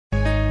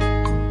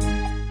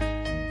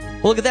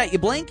Well, look at that. You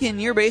blink and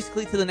you're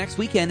basically to the next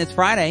weekend. It's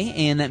Friday,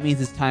 and that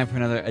means it's time for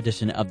another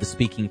edition of the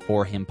Speaking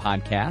for Him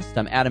podcast.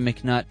 I'm Adam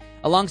McNutt,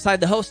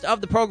 alongside the host of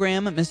the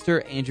program,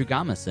 Mr. Andrew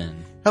Gomison.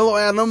 Hello,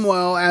 Adam.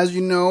 Well, as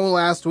you know,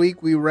 last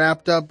week we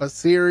wrapped up a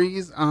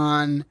series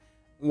on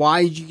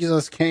why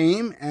Jesus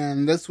came,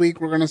 and this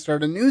week we're going to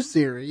start a new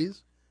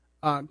series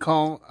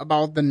called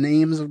about the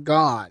names of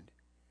God.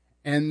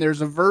 And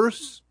there's a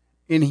verse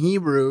in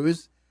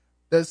Hebrews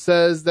that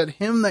says that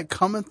him that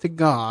cometh to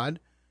God,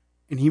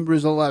 in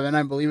Hebrews 11,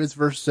 I believe it's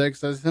verse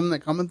 6, says, him that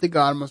cometh to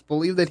God must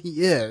believe that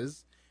he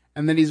is,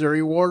 and that he's a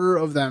rewarder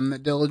of them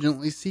that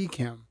diligently seek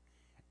him.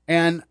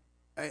 And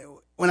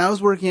when I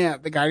was working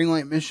at the Guiding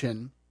Light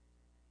Mission,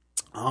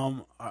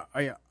 a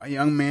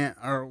young man,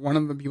 or one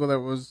of the people that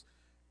was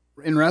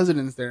in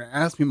residence there,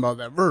 asked me about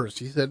that verse.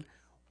 He said,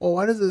 well,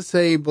 why does it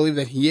say believe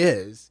that he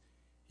is?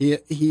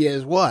 He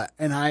is what?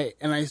 And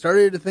I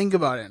started to think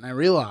about it, and I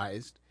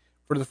realized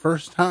for the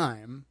first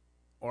time,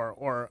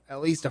 or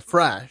at least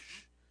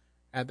afresh,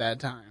 at that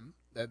time,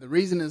 that the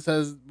reason it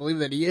says believe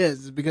that he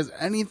is because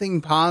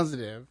anything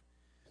positive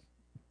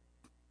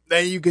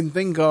that you can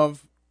think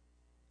of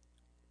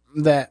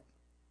that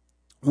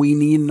we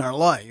need in our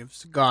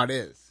lives, God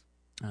is.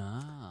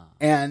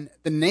 And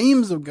the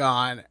names of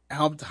God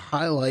help to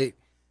highlight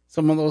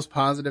some of those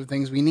positive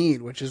things we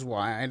need, which is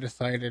why I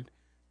decided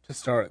to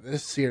start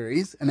this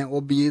series. And it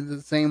will be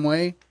the same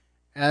way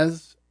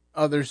as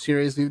other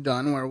series we've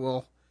done, where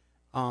we'll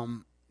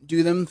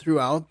do them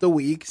throughout the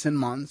weeks and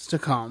months to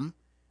come.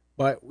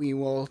 But we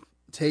will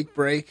take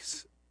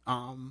breaks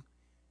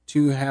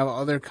to have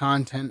other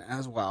content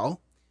as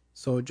well.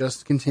 So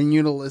just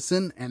continue to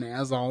listen. And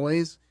as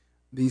always,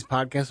 these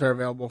podcasts are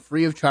available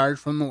free of charge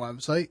from the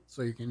website.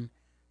 So you can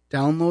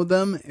download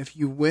them if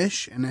you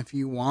wish. And if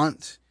you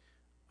want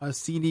a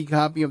CD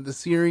copy of the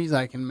series,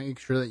 I can make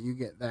sure that you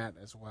get that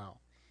as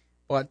well.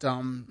 But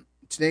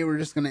today we're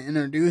just going to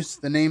introduce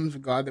the names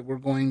of God that we're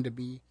going to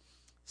be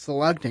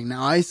selecting.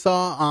 Now, I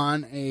saw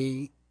on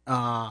a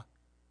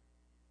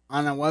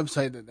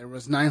website that there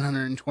was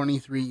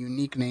 923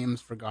 unique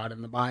names for God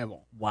in the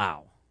Bible.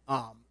 Wow.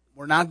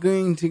 We're not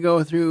going to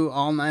go through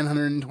all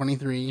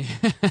 923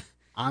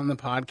 on the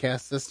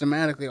podcast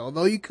systematically,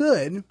 although you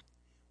could.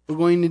 We're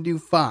going to do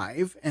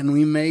 5, and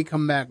we may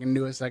come back and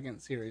do a second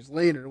series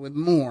later with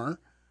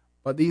more,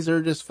 but these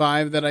are just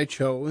 5 that I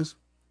chose,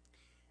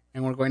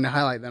 and we're going to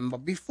highlight them.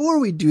 But before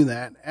we do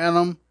that,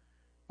 Adam,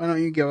 why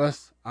don't you give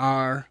us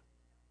our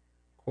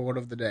quote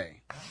of the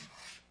day?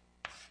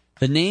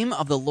 The name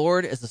of the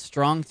Lord is a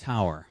strong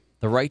tower.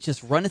 The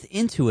righteous runneth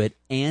into it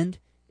and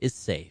is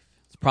safe.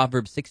 It's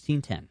Proverbs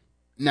 16:10.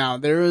 Now,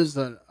 there is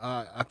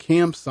a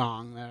camp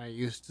song that I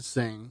used to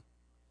sing,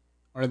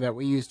 or that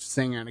we used to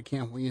sing at a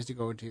camp we used to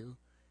go to.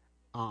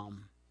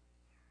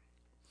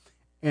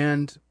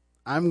 And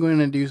I'm going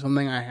to do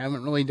something I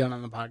haven't really done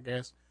on the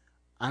podcast.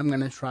 I'm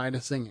going to try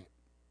to sing it.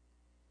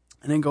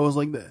 And it goes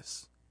like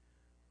this.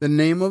 The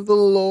name of the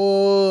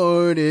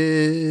Lord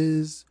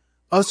is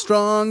a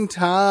strong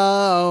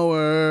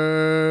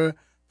tower,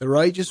 the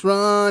righteous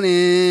run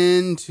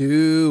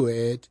into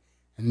it,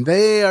 and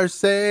they are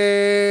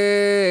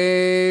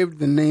saved.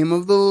 The name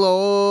of the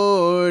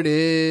Lord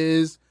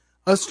is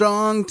a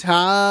strong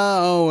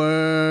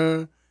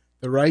tower,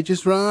 the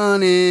righteous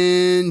run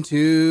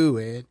into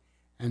it,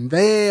 and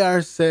they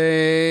are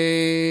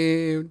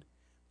saved.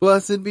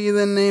 Blessed be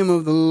the name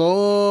of the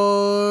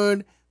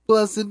Lord,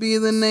 blessed be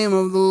the name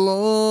of the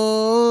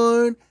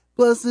Lord.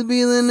 Blessed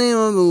be the name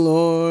of the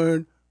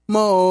Lord,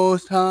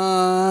 Most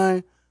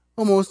High,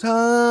 O Most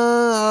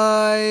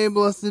High.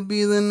 Blessed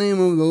be the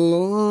name of the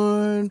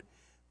Lord,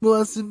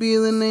 blessed be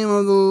the name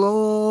of the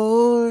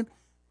Lord,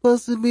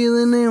 blessed be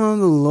the name of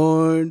the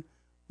Lord,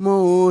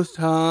 Most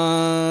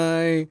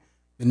High.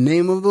 The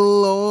name of the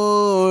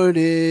Lord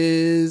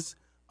is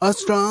a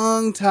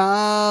strong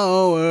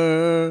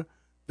tower,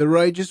 the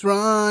righteous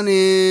run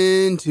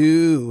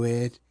into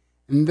it,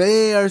 and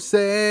they are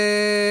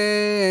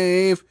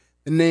safe.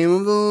 The name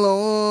of the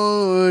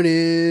Lord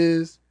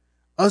is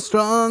a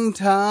strong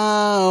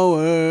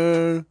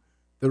tower.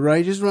 The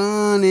righteous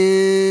run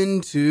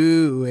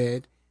into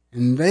it,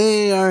 and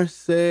they are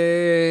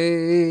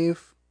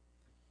safe.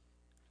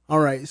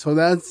 All right, so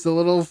that's a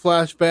little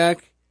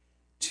flashback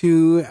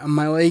to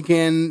my Lake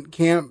Ann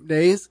camp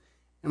days,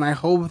 and I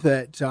hope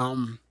that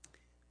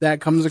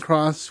that comes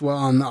across well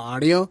on the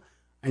audio.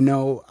 I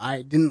know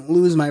I didn't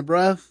lose my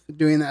breath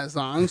doing that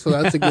song, so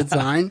that's a good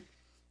sign,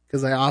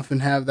 because I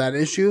often have that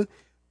issue.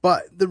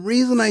 But the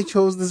reason I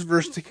chose this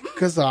verse to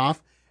kick us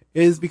off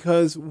is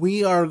because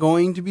we are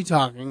going to be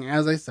talking,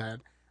 as I said,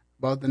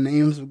 about the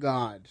names of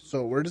God.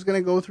 So we're just going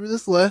to go through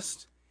this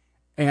list,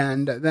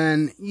 and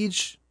then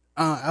each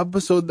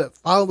episode that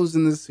follows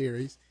in this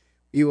series,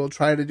 we will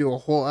try to do a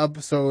whole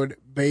episode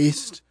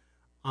based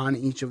on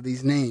each of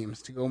these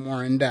names to go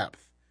more in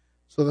depth.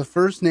 So the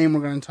first name we're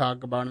going to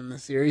talk about in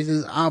this series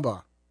is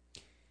Abba.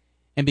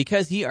 And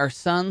because ye are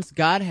sons,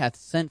 God hath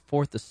sent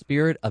forth the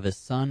Spirit of his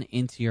Son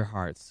into your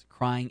hearts,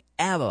 crying,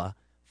 Abba,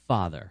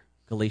 Father.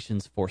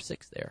 Galatians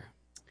 4:6 there.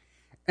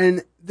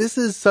 And this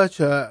is such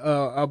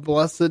a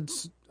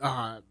blessed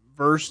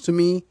verse to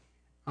me,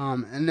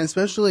 and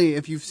especially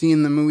if you've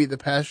seen the movie The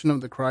Passion of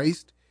the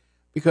Christ,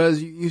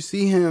 because you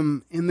see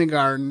him in the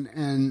garden,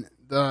 and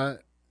the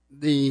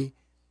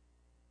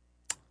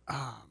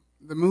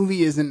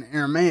movie is in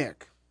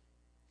Aramaic,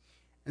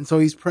 and so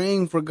he's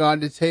praying for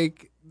God to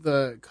take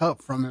the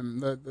cup from him,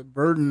 the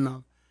burden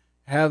of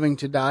having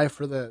to die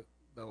for the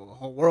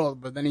whole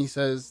world. But then he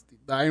says,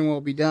 "Thine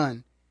will be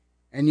done,"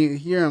 and you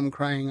hear him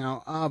crying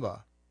out,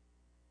 "Abba,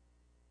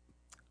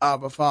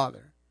 Abba,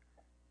 Father."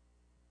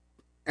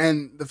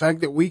 And the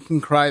fact that we can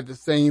cry the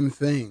same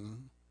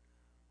thing,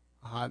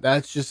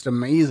 that's just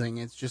amazing.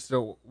 It's just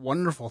a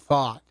wonderful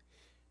thought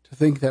to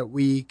think that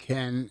we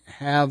can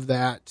have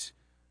that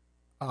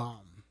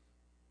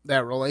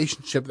that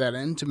relationship, that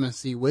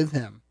intimacy with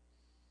him.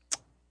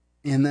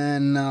 And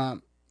then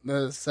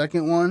the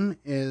second one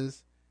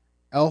is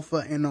Alpha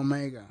and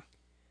Omega.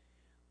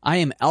 I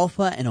am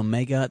Alpha and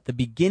Omega, the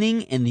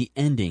beginning and the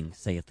ending,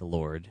 saith the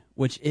Lord,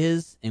 which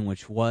is, and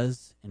which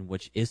was, and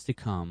which is to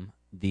come,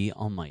 the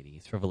Almighty.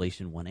 It's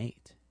Revelation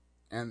 1:8.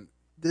 And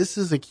this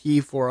is a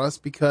key for us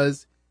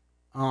because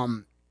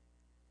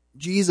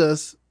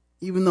Jesus,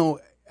 even though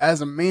as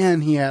a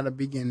man he had a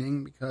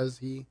beginning because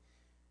he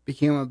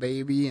became a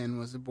baby and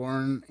was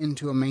born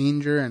into a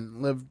manger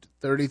and lived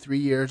 33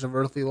 years of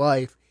earthly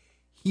life,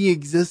 he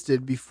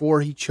existed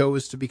before he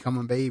chose to become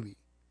a baby.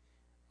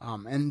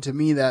 And to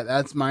me,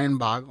 that's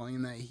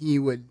mind-boggling that he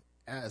would,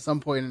 at some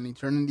point in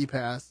eternity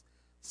past,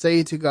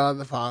 say to God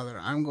the Father,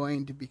 "I'm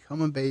going to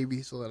become a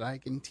baby so that I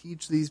can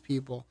teach these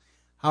people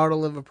how to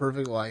live a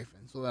perfect life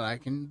and so that I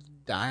can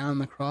die on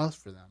the cross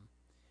for them."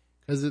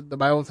 Because the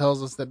Bible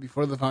tells us that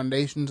before the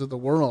foundations of the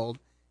world,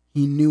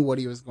 he knew what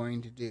he was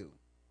going to do.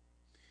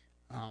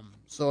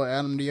 So,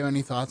 Adam, do you have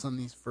any thoughts on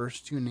these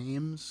first two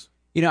names?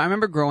 You know, I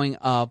remember growing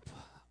up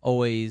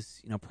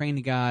always, praying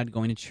to God,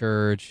 going to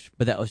church,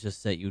 but that was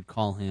just it. You would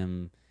call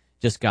him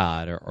just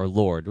God or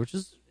Lord, which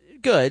is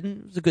good.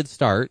 It was a good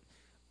start.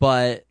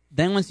 But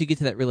then once you get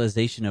to that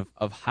realization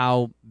of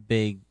how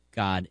big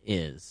God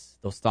is,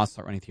 those thoughts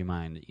start running through your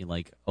mind. You're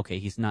like, okay,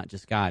 he's not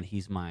just God.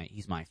 He's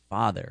my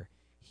Father.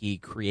 He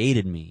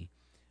created me.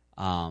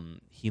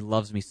 He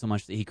loves me so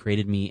much that he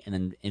created me and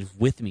then is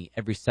with me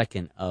every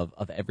second of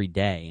every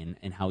day,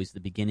 and how he's the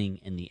beginning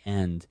and the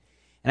end.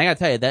 And I got to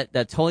tell you,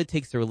 that totally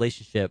takes the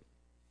relationship,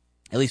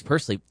 at least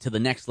personally, to the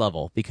next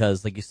level,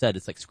 because like you said,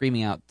 it's like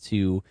screaming out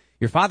to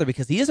your Father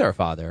because he is our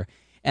Father.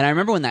 And I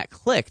remember when that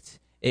clicked,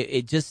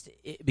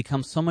 it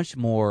becomes so much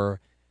more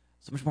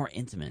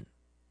intimate,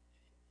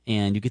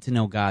 and you get to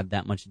know God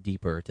that much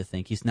deeper, to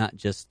think he's not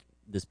just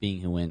this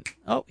being who went,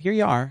 "Oh, here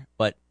you are,"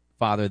 but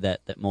Father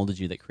that molded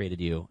you, that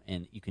created you,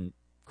 and you can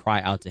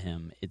cry out to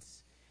him.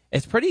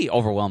 It's pretty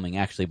overwhelming,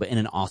 actually, but in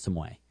an awesome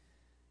way.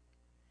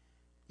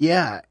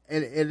 Yeah,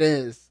 it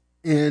is.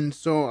 And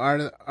so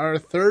our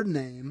third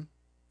name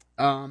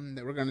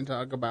that we're going to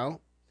talk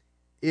about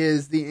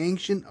is the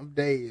Ancient of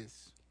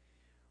Days.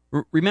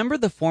 Remember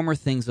the former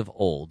things of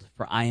old,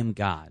 for I am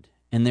God,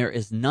 and there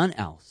is none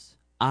else.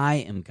 I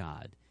am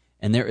God,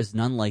 and there is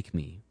none like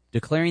me,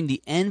 declaring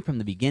the end from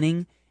the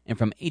beginning, and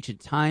from ancient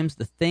times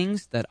the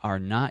things that are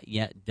not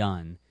yet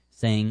done,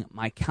 saying,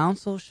 my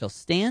counsel shall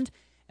stand,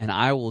 and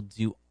I will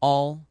do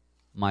all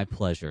my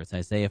pleasure. It's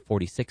Isaiah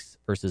 46,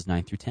 verses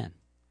 9 through 10.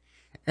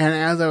 And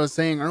as I was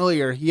saying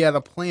earlier, he had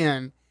a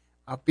plan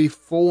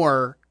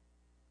before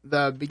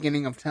the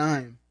beginning of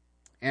time.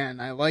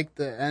 And I like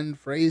the end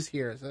phrase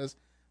here. It says,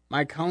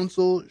 my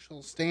counsel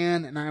shall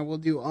stand, and I will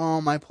do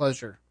all my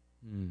pleasure.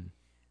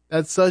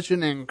 That's such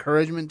an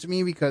encouragement to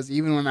me, because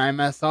even when I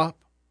mess up,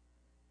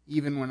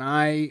 even when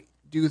I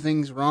do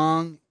things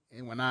wrong,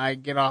 and when I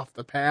get off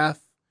the path,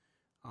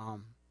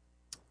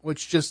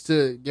 which, just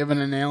to give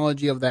an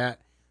analogy of that,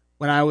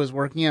 when I was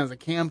working as a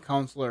camp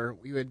counselor,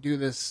 we would do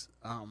this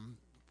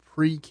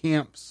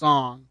pre-camp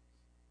song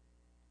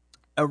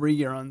every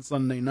year on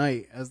Sunday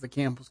night as the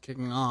camp was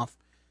kicking off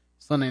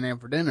Sunday night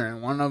for dinner.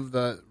 And one of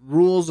the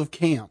rules of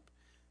camp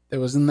that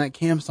was in that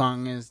camp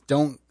song is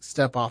don't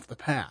step off the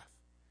path,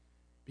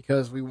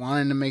 because we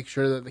wanted to make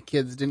sure that the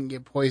kids didn't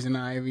get poison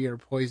ivy or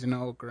poison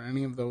oak or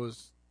any of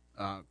those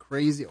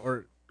crazy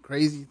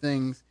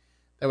things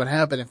that would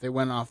happen if they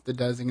went off the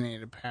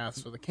designated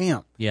paths for the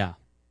camp. Yeah.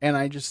 And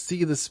I just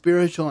see the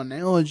spiritual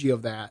analogy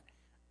of that.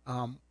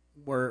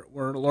 We're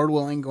Lord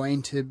willing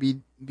going to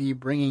be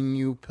bringing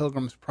you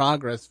Pilgrim's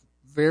Progress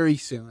very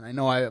soon. I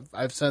know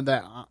I've said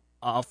that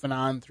off and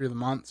on through the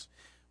months,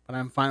 but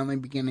I'm finally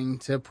beginning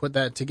to put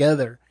that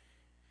together.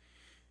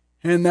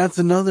 And that's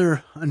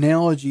another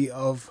analogy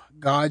of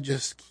God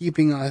just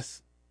keeping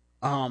us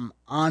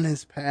on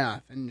his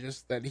path, and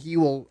just that he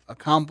will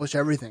accomplish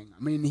everything.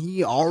 I mean,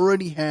 he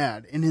already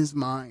had in his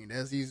mind,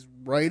 as he's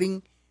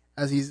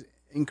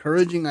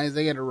encouraging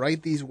Isaiah to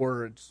write these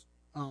words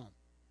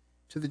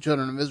to the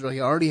children of Israel, he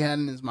already had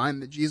in his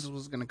mind that Jesus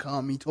was going to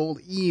come. He told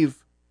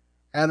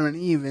Adam and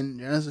Eve in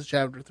Genesis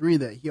chapter 3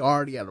 that he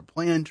already had a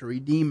plan to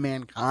redeem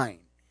mankind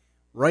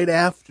right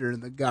after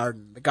the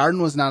garden. The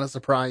garden was not a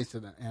surprise to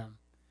him.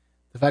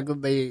 The fact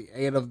that they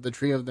ate of the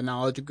tree of the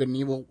knowledge of good and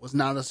evil was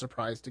not a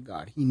surprise to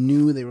God. He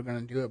knew they were going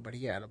to do it, but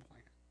he had a plan.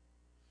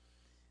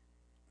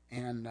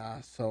 And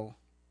so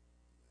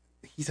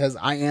he says,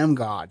 I am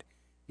God.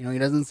 You know, he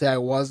doesn't say I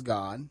was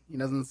God. He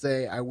doesn't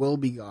say I will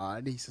be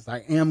God. He says I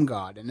am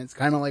God. And it's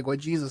kind of like what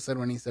Jesus said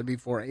when he said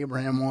before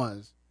Abraham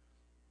was,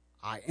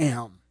 I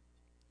am.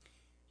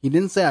 He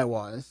didn't say I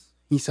was.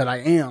 He said I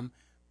am,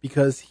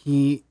 because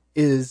he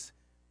is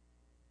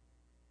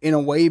in a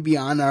way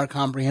beyond our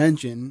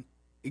comprehension,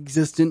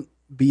 existent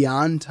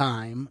beyond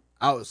time,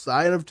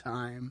 outside of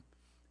time,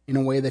 in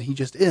a way that he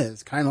just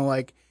is. Kind of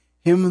like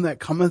him that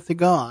cometh to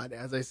God,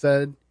 as I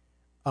said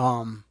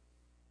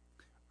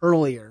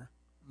earlier,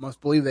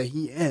 must believe that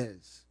he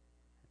is.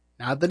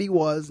 Not that he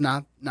was,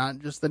 not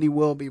just that he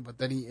will be, but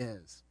that he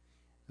is.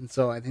 And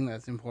so I think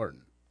that's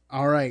important.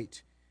 All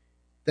right.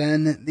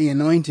 Then the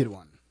Anointed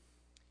One.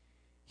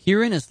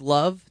 Herein is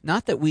love,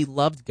 not that we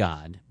loved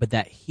God, but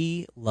that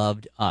he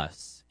loved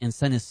us and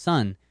sent his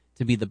Son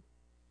to be the...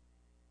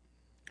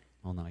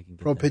 Hold on, I can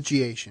get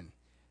propitiation.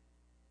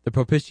 that. The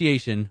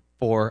propitiation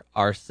for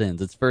our sins.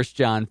 It's 1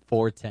 John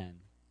 4:10.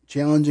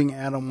 Challenging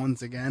Adam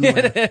once again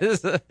It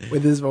is.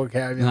 with his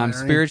vocabulary. I'm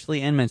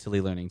spiritually and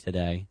mentally learning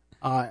today.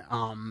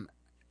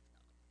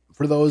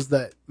 For those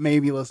that may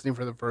be listening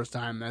for the first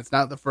time, that's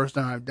not the first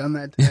time I've done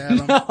that to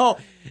Adam.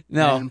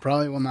 No. And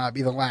probably will not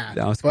be the last.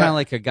 No, it's kind of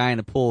like a guy in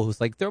a pool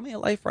who's like, throw me a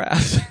life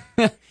raft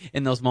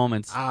in those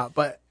moments.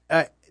 But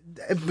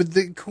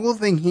the cool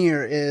thing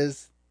here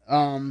is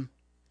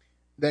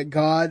that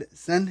God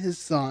sent his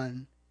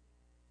Son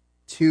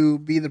to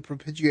be the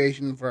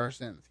propitiation for our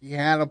sins. He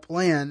had a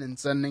plan in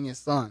sending his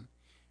Son.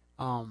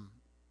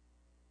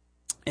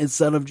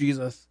 Instead of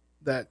Jesus,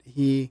 that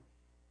he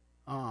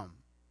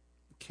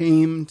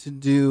came to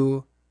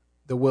do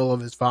the will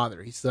of his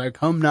Father. He said, I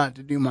come not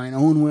to do mine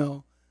own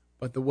will,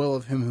 but the will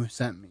of him who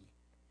sent me.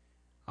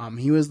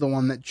 He was the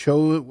one that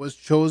was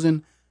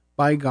chosen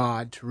by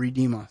God to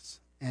redeem us.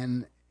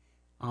 And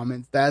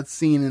that's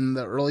seen in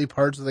the early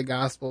parts of the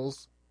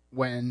Gospels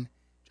when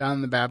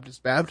John the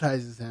Baptist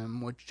baptizes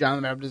him, which John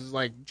the Baptist is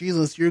like,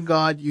 Jesus, you're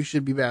God, you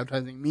should be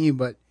baptizing me.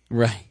 But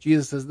right.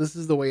 Jesus says, this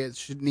is the way it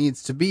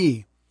needs to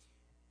be.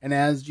 And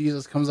as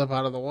Jesus comes up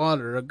out of the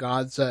water,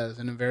 God says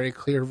in a very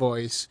clear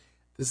voice,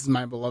 this is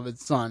my beloved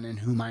Son in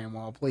whom I am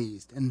well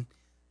pleased. And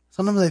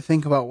sometimes I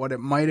think about what it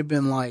might have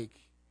been like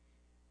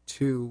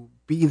to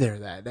be there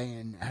that day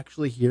and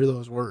actually hear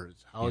those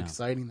words, how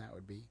exciting that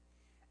would be.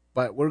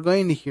 But we're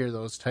going to hear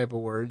those type of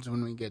words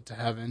when we get to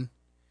heaven,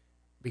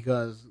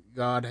 because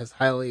God has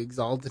highly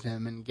exalted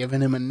him and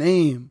given him a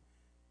name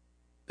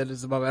that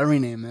is above every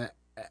name, that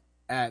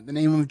at the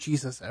name of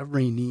Jesus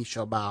every knee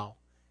shall bow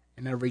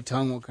and every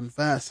tongue will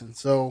confess. And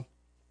so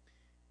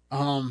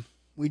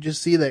we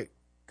just see that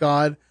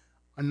God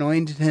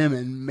anointed him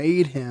and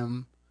made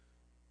him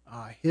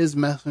his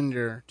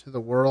messenger to the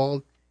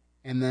world,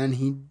 and then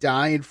he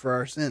died for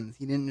our sins.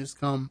 He didn't just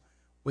come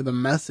with a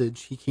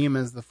message, he came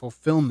as the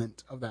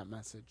fulfillment of that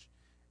message.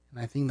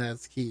 And I think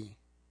that's key.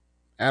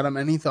 Adam,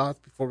 any thoughts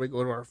before we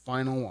go to our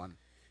final one?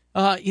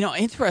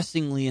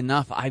 Interestingly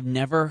enough, I've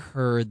never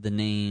heard the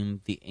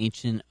name the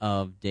Ancient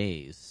of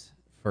Days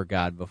for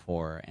God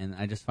before, and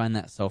I just find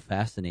that so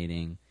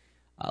fascinating.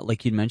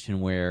 Like you'd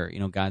mentioned, where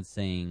God's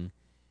saying,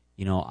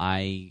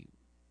 I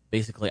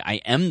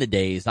am the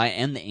days, I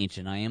am the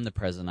ancient, I am the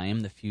present, I am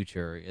the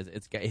future.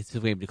 It's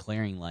his way of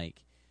declaring,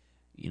 like,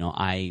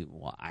 I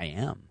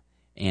am,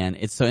 and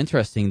it's so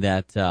interesting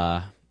that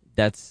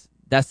that's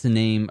the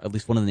name, at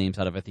least one of the names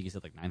out of, I think he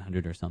said like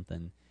 900 or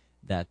something,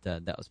 that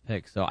was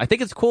picked. So I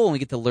think it's cool when we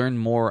get to learn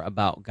more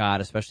about God,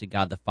 especially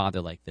God the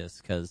Father, like this,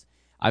 because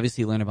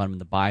obviously you learn about him in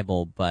the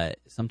Bible, but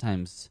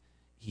sometimes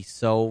he's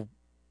so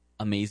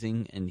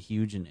amazing and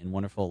huge and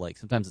wonderful. Like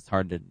sometimes it's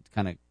hard to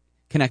kind of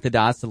connect the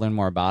dots to learn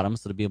more about him.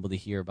 So to be able to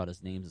hear about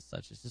his names and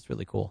such, it's just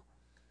really cool.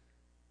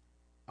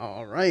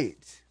 All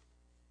right.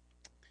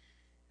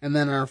 And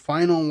then our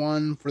final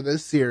one for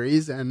this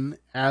series, and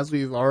as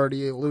we've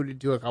already alluded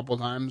to a couple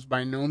times,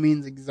 by no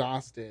means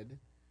exhaustive,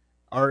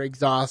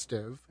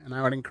 and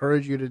I would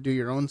encourage you to do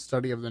your own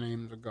study of the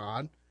names of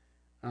God,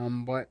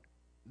 but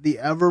the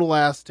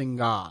everlasting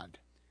God.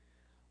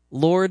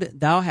 Lord,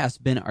 thou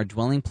hast been our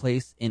dwelling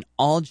place in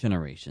all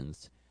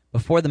generations,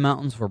 before the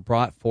mountains were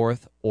brought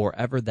forth, or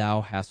ever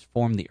thou hast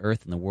formed the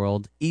earth and the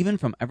world, even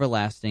from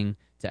everlasting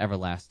to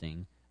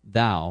everlasting,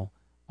 thou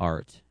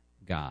art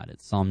God.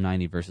 It's Psalm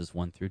 90, verses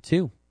 1 through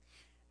 2.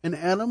 And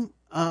Adam,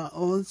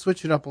 let's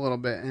switch it up a little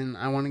bit, and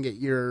I want to get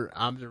your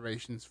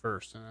observations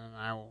first, and then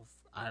I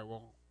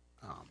will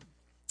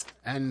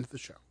end the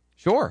show.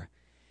 Sure.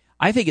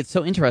 I think it's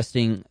so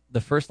interesting,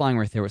 the first line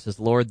right there where it says,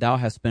 Lord, thou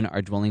hast been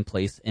our dwelling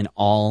place in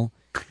all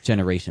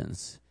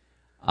generations.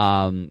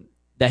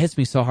 That hits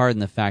me so hard in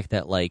the fact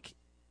that, like,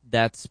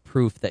 that's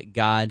proof that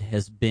God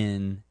has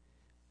been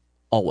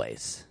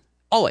always,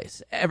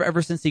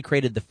 ever since he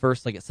created the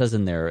first, like it says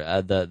in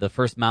there, the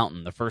first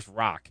mountain, the first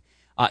rock.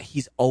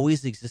 He's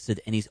always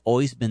existed, and he's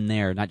always been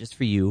there, not just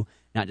for you,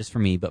 not just for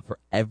me, but for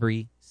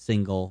every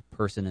single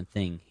person and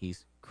thing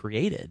he's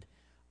created.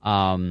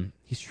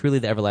 He's truly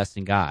the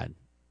everlasting God.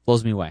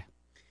 Blows me away.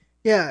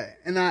 Yeah,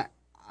 and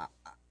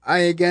I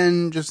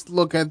again just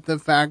look at the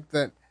fact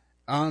that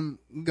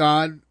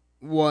God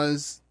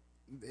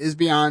is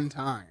beyond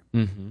time.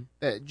 Mm-hmm.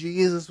 That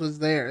Jesus was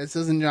there. It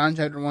says in John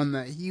chapter 1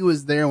 that he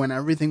was there when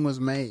everything was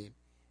made,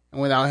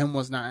 and without him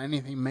was not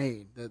anything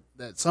made.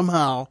 That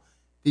somehow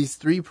these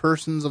three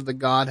persons of the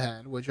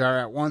Godhead, which are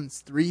at once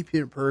three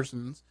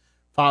persons,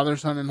 Father,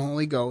 Son, and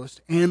Holy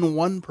Ghost, and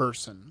one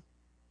person,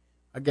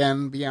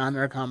 again beyond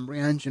our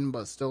comprehension,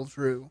 but still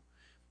true.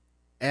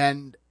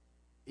 And,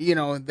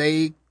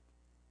 they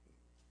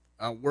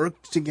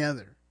worked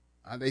together.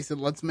 They said,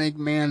 let's make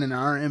man in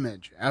our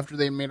image. After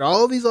they made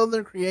all these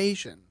other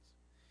creations,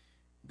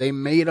 they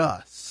made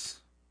us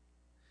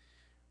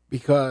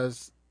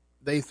because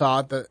they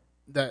thought that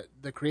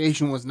the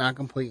creation was not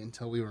complete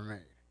until we were made.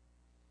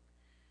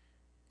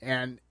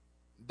 And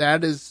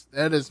that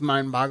is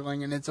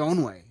mind-boggling in its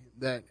own way.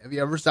 That have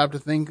you ever stopped to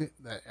think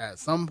that at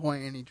some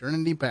point in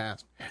eternity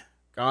past,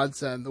 God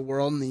said the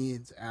world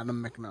needs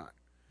Adam McNutt.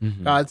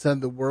 Mm-hmm. God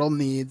said the world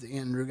needs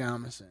Andrew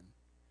Gomison.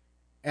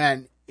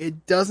 And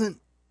it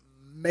doesn't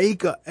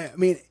make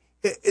the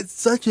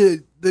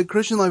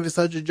Christian life is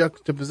such a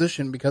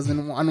juxtaposition because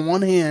on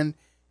one hand,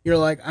 you're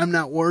like, I'm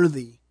not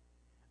worthy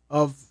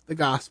of the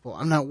gospel.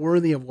 I'm not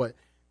worthy of what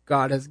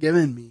God has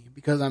given me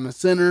because I'm a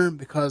sinner,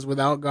 because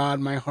without God,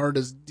 my heart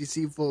is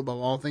deceitful above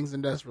all things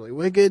and desperately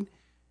wicked.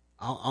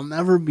 I'll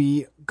never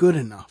be good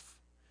enough.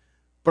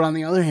 But on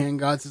the other hand,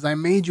 God says, I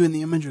made you in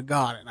the image of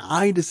God, and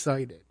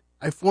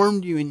I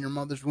formed you in your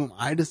mother's womb.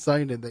 I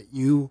decided that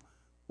you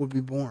would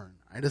be born.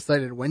 I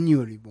decided when you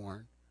would be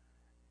born.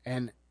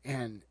 And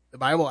the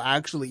Bible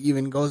actually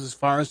even goes as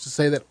far as to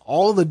say that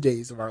all the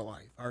days of our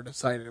life are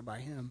decided by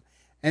him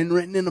and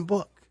written in a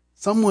book.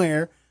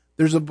 Somewhere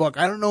there's a book.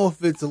 I don't know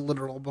if it's a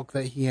literal book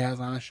that he has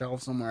on a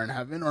shelf somewhere in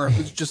heaven or if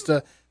it's just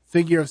a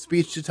figure of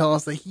speech to tell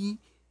us that he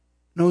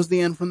knows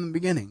the end from the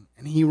beginning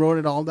and he wrote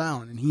it all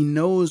down and he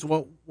knows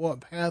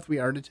what path we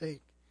are to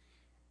take.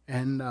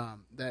 And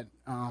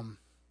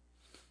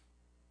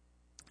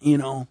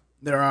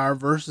there are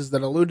verses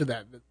that allude to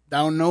that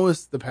thou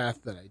knowest the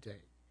path that I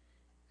take.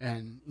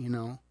 And,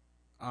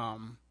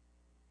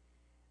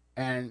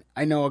 and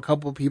I know a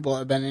couple people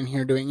have been in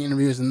here doing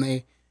interviews and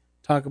they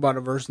talk about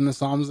a verse in the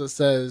Psalms that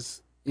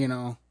says,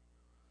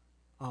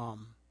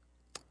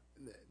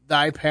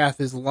 thy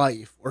path is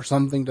life or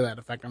something to that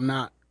effect. I'm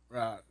not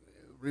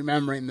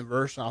remembering the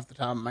verse off the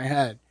top of my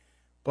head,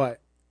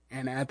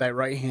 and at thy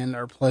right hand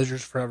are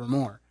pleasures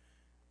forevermore.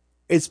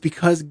 It's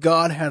because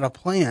God had a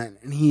plan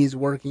and he's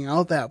working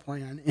out that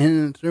plan in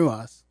and through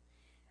us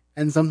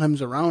and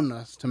sometimes around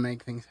us to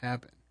make things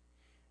happen.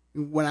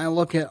 When I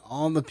look at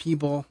all the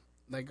people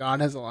that God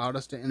has allowed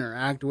us to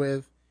interact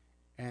with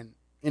and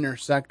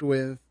intersect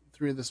with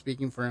through the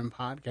Speaking for Him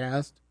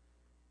podcast,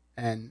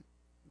 and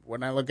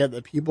when I look at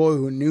the people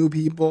who knew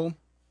people,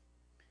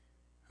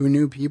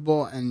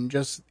 and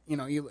just,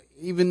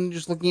 even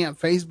just looking at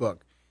Facebook,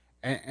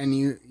 and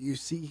you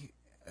see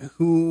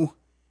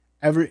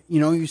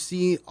you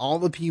see all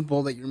the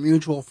people that you're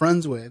mutual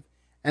friends with,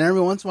 and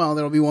every once in a while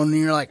there'll be one and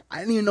you're like, I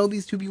didn't even know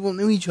these two people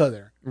knew each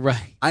other.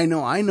 Right. I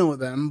know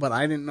them, but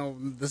I didn't know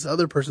this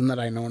other person that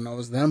I know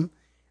knows them.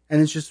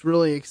 And it's just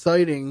really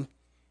exciting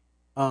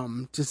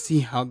to see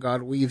how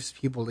God weaves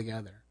people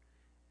together.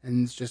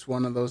 And it's just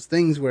one of those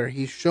things where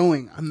he's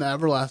showing, I'm the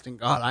everlasting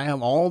God. I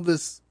have all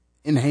this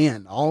in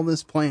hand, all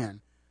this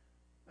plan.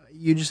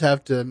 You just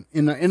have to,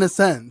 in a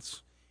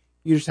sense,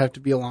 you just have to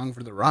be along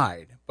for the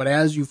ride. But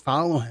as you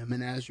follow him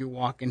and as you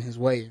walk in his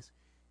ways,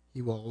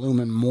 he will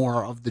illumine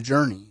more of the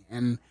journey.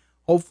 And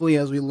hopefully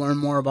as we learn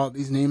more about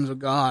these names of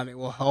God, it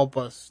will help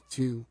us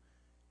to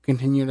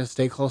continue to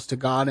stay close to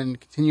God and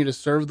continue to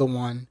serve the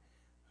one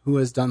who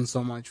has done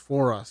so much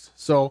for us.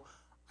 So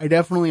I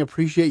definitely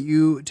appreciate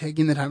you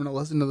taking the time to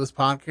listen to this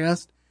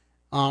podcast.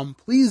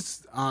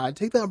 Please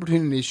take the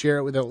opportunity to share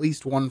it with at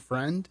least one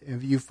friend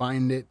if you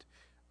find it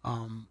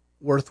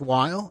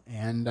worthwhile.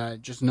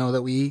 And just know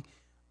that we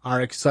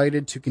are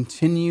excited to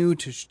continue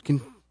to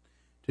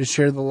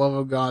share the love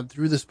of God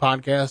through this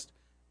podcast.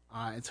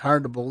 It's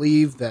hard to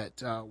believe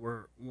that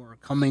we're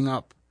coming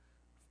up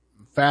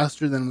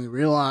faster than we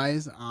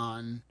realize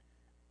on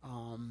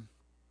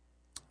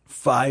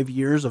 5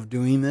 years of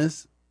doing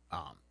this.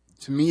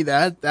 To me,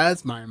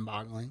 that's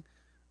mind-boggling,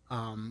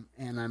 and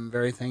I'm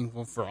very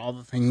thankful for all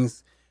the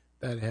things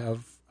that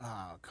have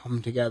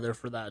come together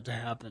for that to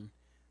happen.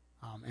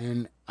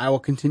 And I will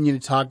continue to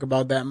talk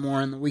about that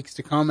more in the weeks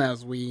to come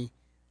as we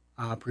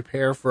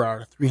prepare for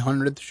our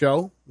 300th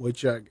show,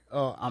 which,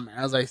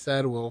 as I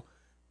said, will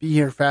be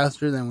here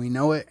faster than we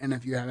know it. And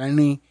if you have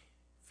any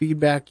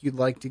feedback you'd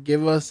like to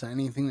give us,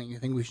 anything that you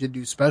think we should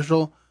do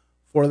special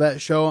for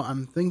that show,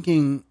 I'm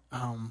thinking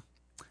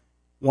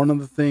one of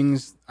the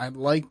things I'd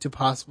like to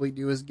possibly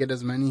do is get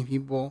as many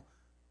people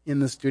in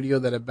the studio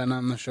that have been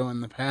on the show in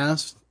the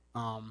past.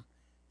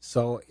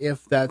 So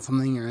if that's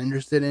something you're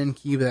interested in,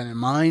 keep that in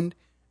mind.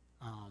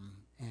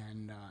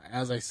 And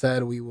as I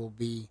said, we will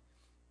be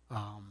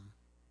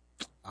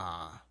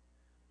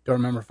Don't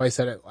remember if I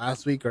said it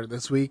last week or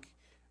this week,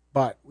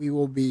 but we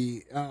will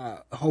be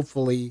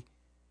hopefully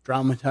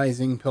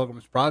dramatizing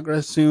Pilgrim's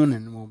Progress soon,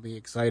 and we'll be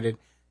excited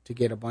to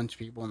get a bunch of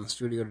people in the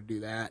studio to do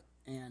that.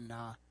 And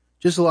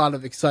just a lot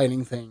of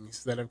exciting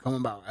things that have come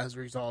about as a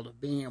result of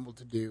being able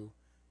to do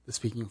the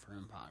Speaking for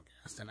Him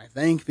podcast. And I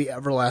thank the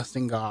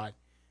everlasting God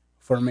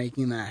for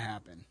making that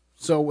happen.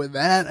 So with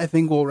that, I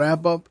think we'll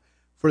wrap up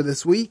for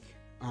this week.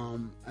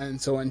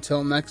 And so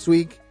until next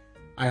week,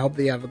 I hope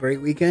that you have a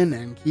great weekend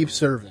and keep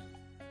serving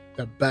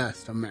the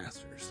best of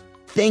masters.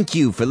 Thank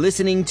you for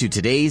listening to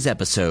today's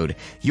episode.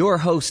 Your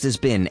host has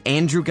been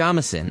Andrew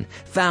Gomison,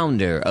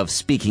 founder of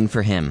Speaking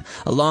for Him,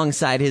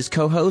 alongside his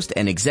co-host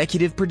and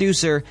executive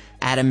producer,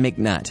 Adam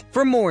McNutt.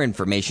 For more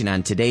information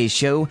on today's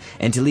show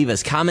and to leave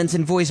us comments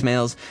and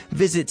voicemails,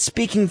 visit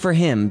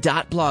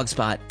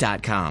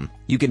speakingforhim.blogspot.com.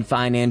 You can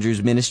find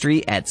Andrew's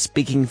ministry at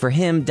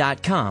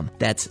speakingforhim.com.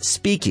 That's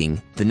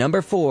speaking,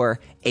 4,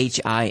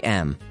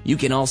 HIM. You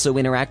can also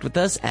interact with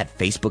us at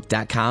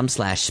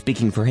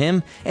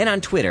facebook.com/speakingforhim and on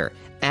Twitter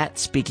at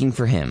Speaking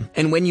for Him.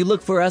 And when you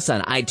look for us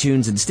on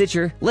iTunes and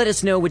Stitcher, let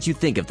us know what you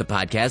think of the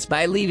podcast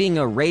by leaving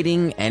a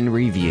rating and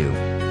review.